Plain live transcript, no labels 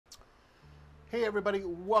Hey everybody,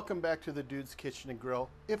 welcome back to the Dude's Kitchen and Grill.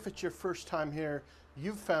 If it's your first time here,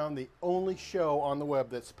 you've found the only show on the web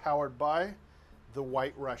that's powered by the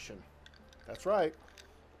White Russian. That's right.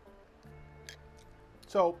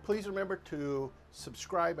 So please remember to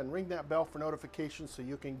subscribe and ring that bell for notifications so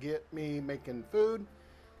you can get me making food,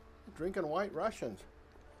 drinking White Russians.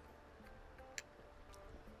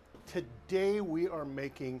 Today we are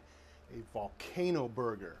making a volcano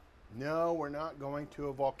burger. No, we're not going to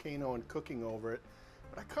a volcano and cooking over it,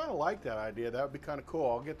 but I kind of like that idea. That would be kind of cool.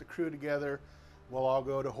 I'll get the crew together. We'll all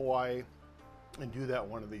go to Hawaii and do that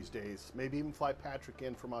one of these days. Maybe even fly Patrick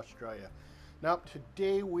in from Australia. Now,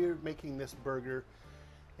 today we're making this burger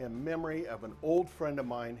in memory of an old friend of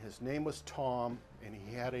mine. His name was Tom, and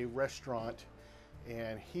he had a restaurant,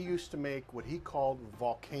 and he used to make what he called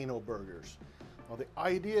volcano burgers. Well, the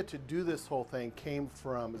idea to do this whole thing came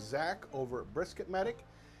from Zach over at Brisket Medic.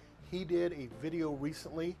 He did a video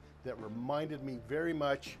recently that reminded me very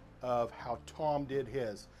much of how Tom did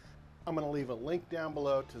his. I'm going to leave a link down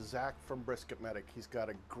below to Zach from Brisket Medic. He's got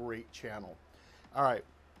a great channel. All right,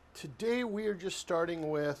 today we are just starting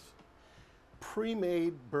with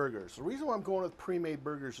pre-made burgers. The reason why I'm going with pre-made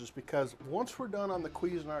burgers is because once we're done on the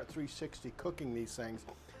Cuisinart 360 cooking these things,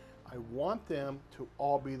 I want them to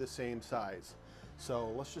all be the same size.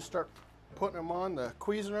 So let's just start putting them on the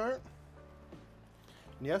Cuisinart.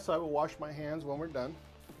 And yes, I will wash my hands when we're done.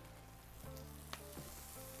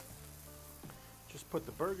 Just put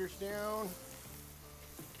the burgers down.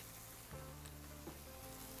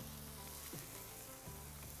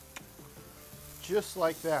 Just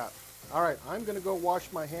like that. All right, I'm gonna go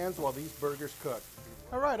wash my hands while these burgers cook.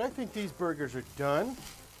 All right, I think these burgers are done.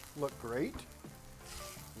 Look great.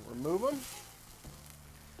 Remove them.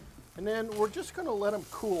 And then we're just gonna let them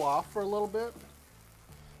cool off for a little bit,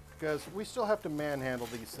 because we still have to manhandle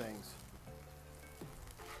these things.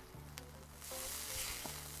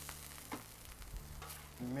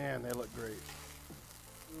 Man, they look great.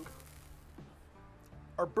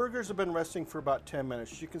 Our burgers have been resting for about 10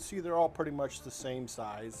 minutes. You can see they're all pretty much the same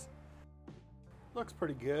size. Looks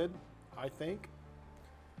pretty good, I think.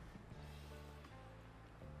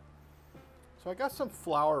 So I got some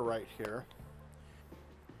flour right here.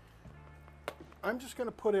 I'm just going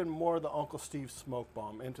to put in more of the Uncle Steve's Smoke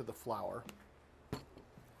Bomb into the flour.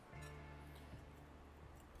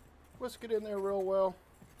 Whisk it in there real well.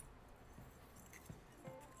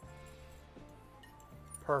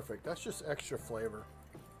 Perfect. That's just extra flavor.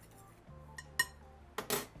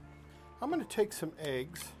 I'm going to take some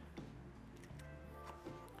eggs.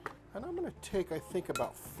 And I'm going to take, I think,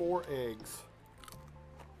 about 4 eggs.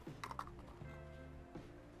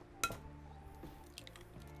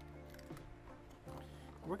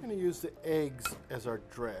 We're going to use the eggs as our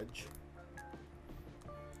dredge.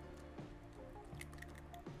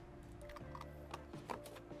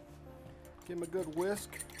 Give them a good whisk.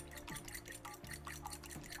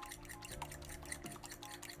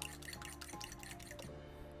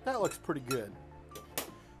 That looks pretty good.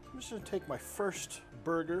 I'm just going to take my first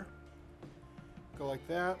burger, go like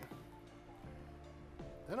that.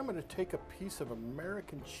 Then I'm going to take a piece of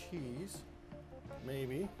American cheese,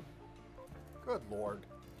 maybe. Good Lord.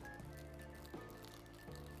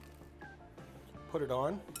 Put it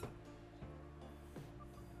on.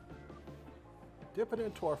 Dip it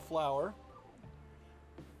into our flour.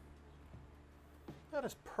 That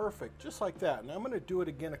is perfect, just like that. Now I'm going to do it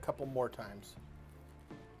again a couple more times.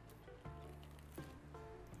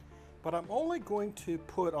 But I'm only going to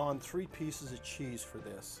put on 3 pieces of cheese for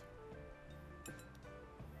this.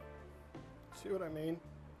 See what I mean?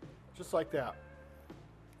 Just like that.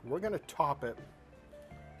 We're going to top it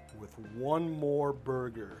with 1 more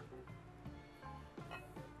burger.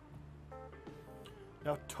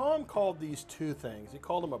 Now, Tom called these 2 things. He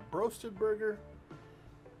called them a broasted burger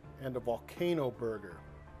and a volcano burger.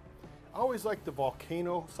 I always like the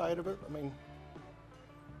volcano side of it. I mean,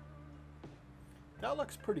 that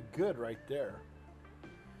looks pretty good right there.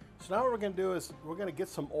 So now what we're going to do is we're going to get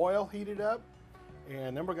some oil heated up,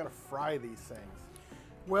 and then we're going to fry these things.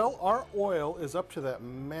 Well, our oil is up to that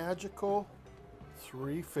magical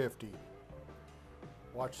 350.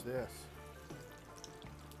 Watch this.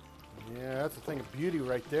 Yeah, that's a thing of beauty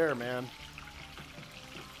right there, man.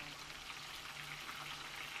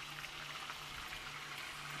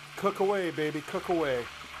 Cook away, baby, cook away.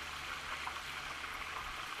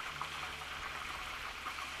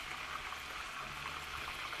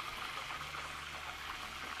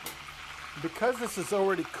 Because this is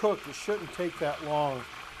already cooked, it shouldn't take that long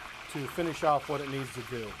to finish off what it needs to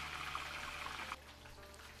do.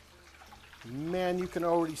 Man, you can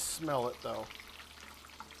already smell it though.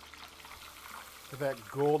 With that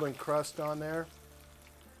golden crust on there.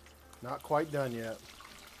 Not quite done yet.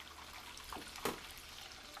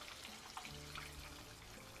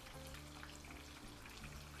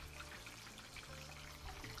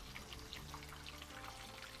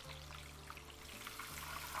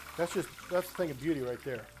 That's the thing of beauty right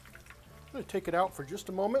there. I'm gonna take it out for just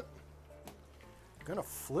a moment. I'm gonna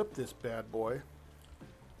flip this bad boy.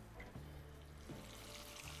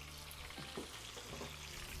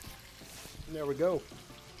 And there we go.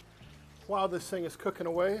 While this thing is cooking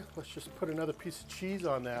away, let's just put another piece of cheese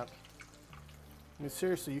on that. I mean,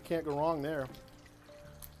 seriously, you can't go wrong there.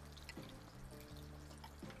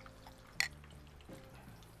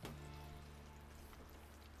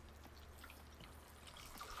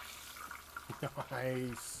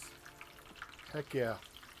 Nice. Heck yeah.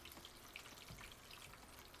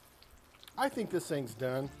 I think this thing's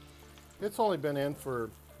done. It's only been in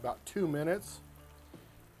for about 2 minutes.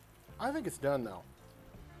 I think it's done though.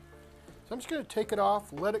 So I'm just going to take it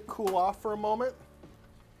off, let it cool off for a moment,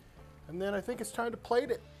 and then I think it's time to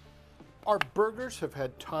plate it. Our burgers have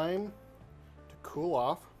had time to cool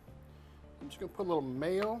off. I'm just going to put a little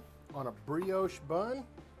mayo on a brioche bun,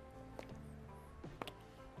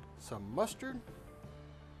 some mustard,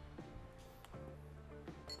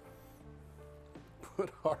 put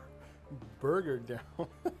our burger down.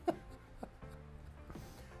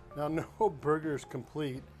 Now, no burger is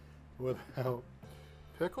complete without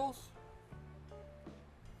pickles,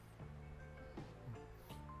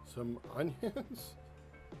 some onions,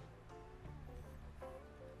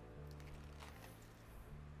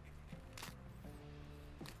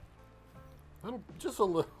 just a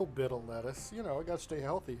little bit of lettuce. You know, I gotta stay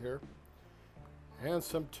healthy here. And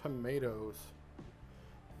some tomatoes.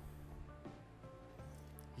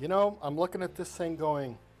 You know, I'm looking at this thing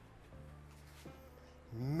going,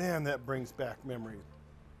 man, that brings back memories.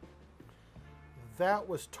 That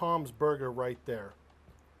was Tom's Burger right there.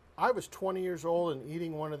 I was 20 years old and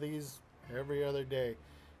eating one of these every other day.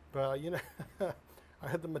 But, you know, I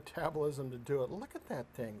had the metabolism to do it. Look at that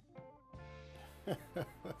thing.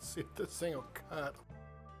 Let's see if this thing will cut.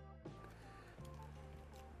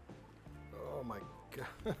 Oh my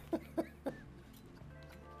God.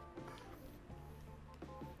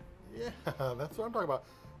 Yeah, that's what I'm talking about.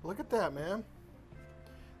 Look at that, man.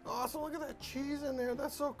 Awesome, look at that cheese in there.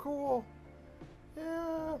 That's so cool.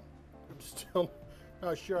 Yeah. I'm still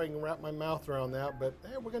not sure I can wrap my mouth around that, but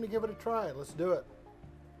hey, we're going to give it a try. Let's do it.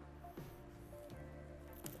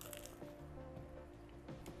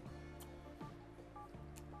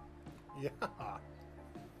 Yeah.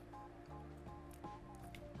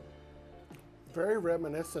 Very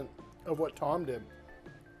reminiscent of what Tom did.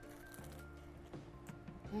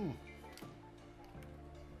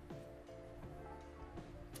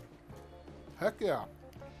 Heck yeah.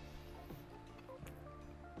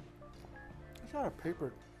 It's out of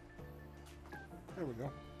paper. There we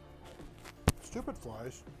go. Stupid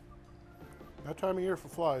flies. That time of year for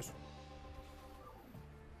flies.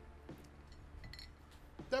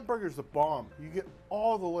 That burger's the bomb. You get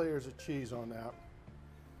all the layers of cheese on that.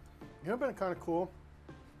 You know, been kind of cool.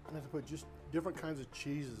 I have to put just different kinds of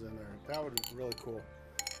cheeses in there. That would be really cool.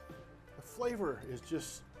 The flavor is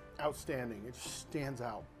just outstanding. It just stands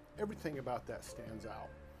out. Everything about that stands out.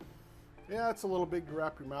 Yeah, it's a little big to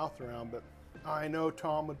wrap your mouth around, but I know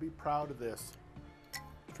Tom would be proud of this.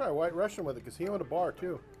 Let's try a White Russian with it because he owned a bar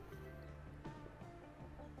too.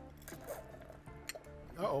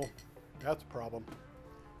 Uh-oh, that's a problem.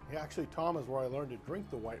 Yeah, actually, Tom is where I learned to drink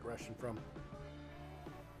the White Russian from.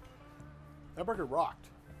 That burger rocked.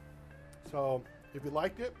 So if you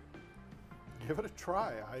liked it, give it a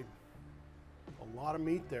try. A lot of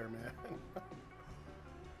meat there, man.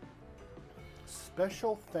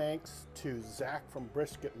 Special thanks to Zach from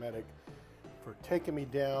Brisket Medic for taking me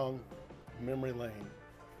down memory lane.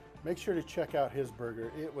 Make sure to check out his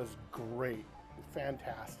burger. It was great,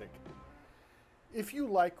 fantastic. If you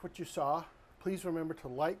like what you saw, please remember to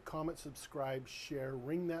like, comment, subscribe, share,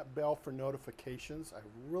 ring that bell for notifications. I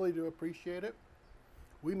really do appreciate it.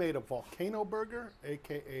 We made a volcano burger,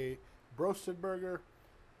 aka roasted burger,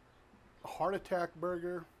 heart attack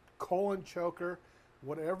burger, colon choker,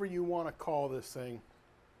 whatever you want to call this thing.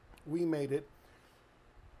 We made it,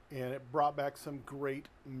 and it brought back some great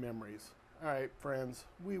memories. All right, friends,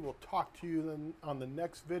 we will talk to you then on the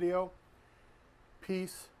next video.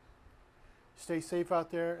 Peace. Stay safe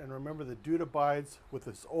out there, and remember, the dude abides with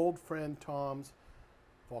his old friend Tom's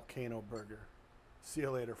Volcano Burger. See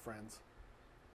you later, friends.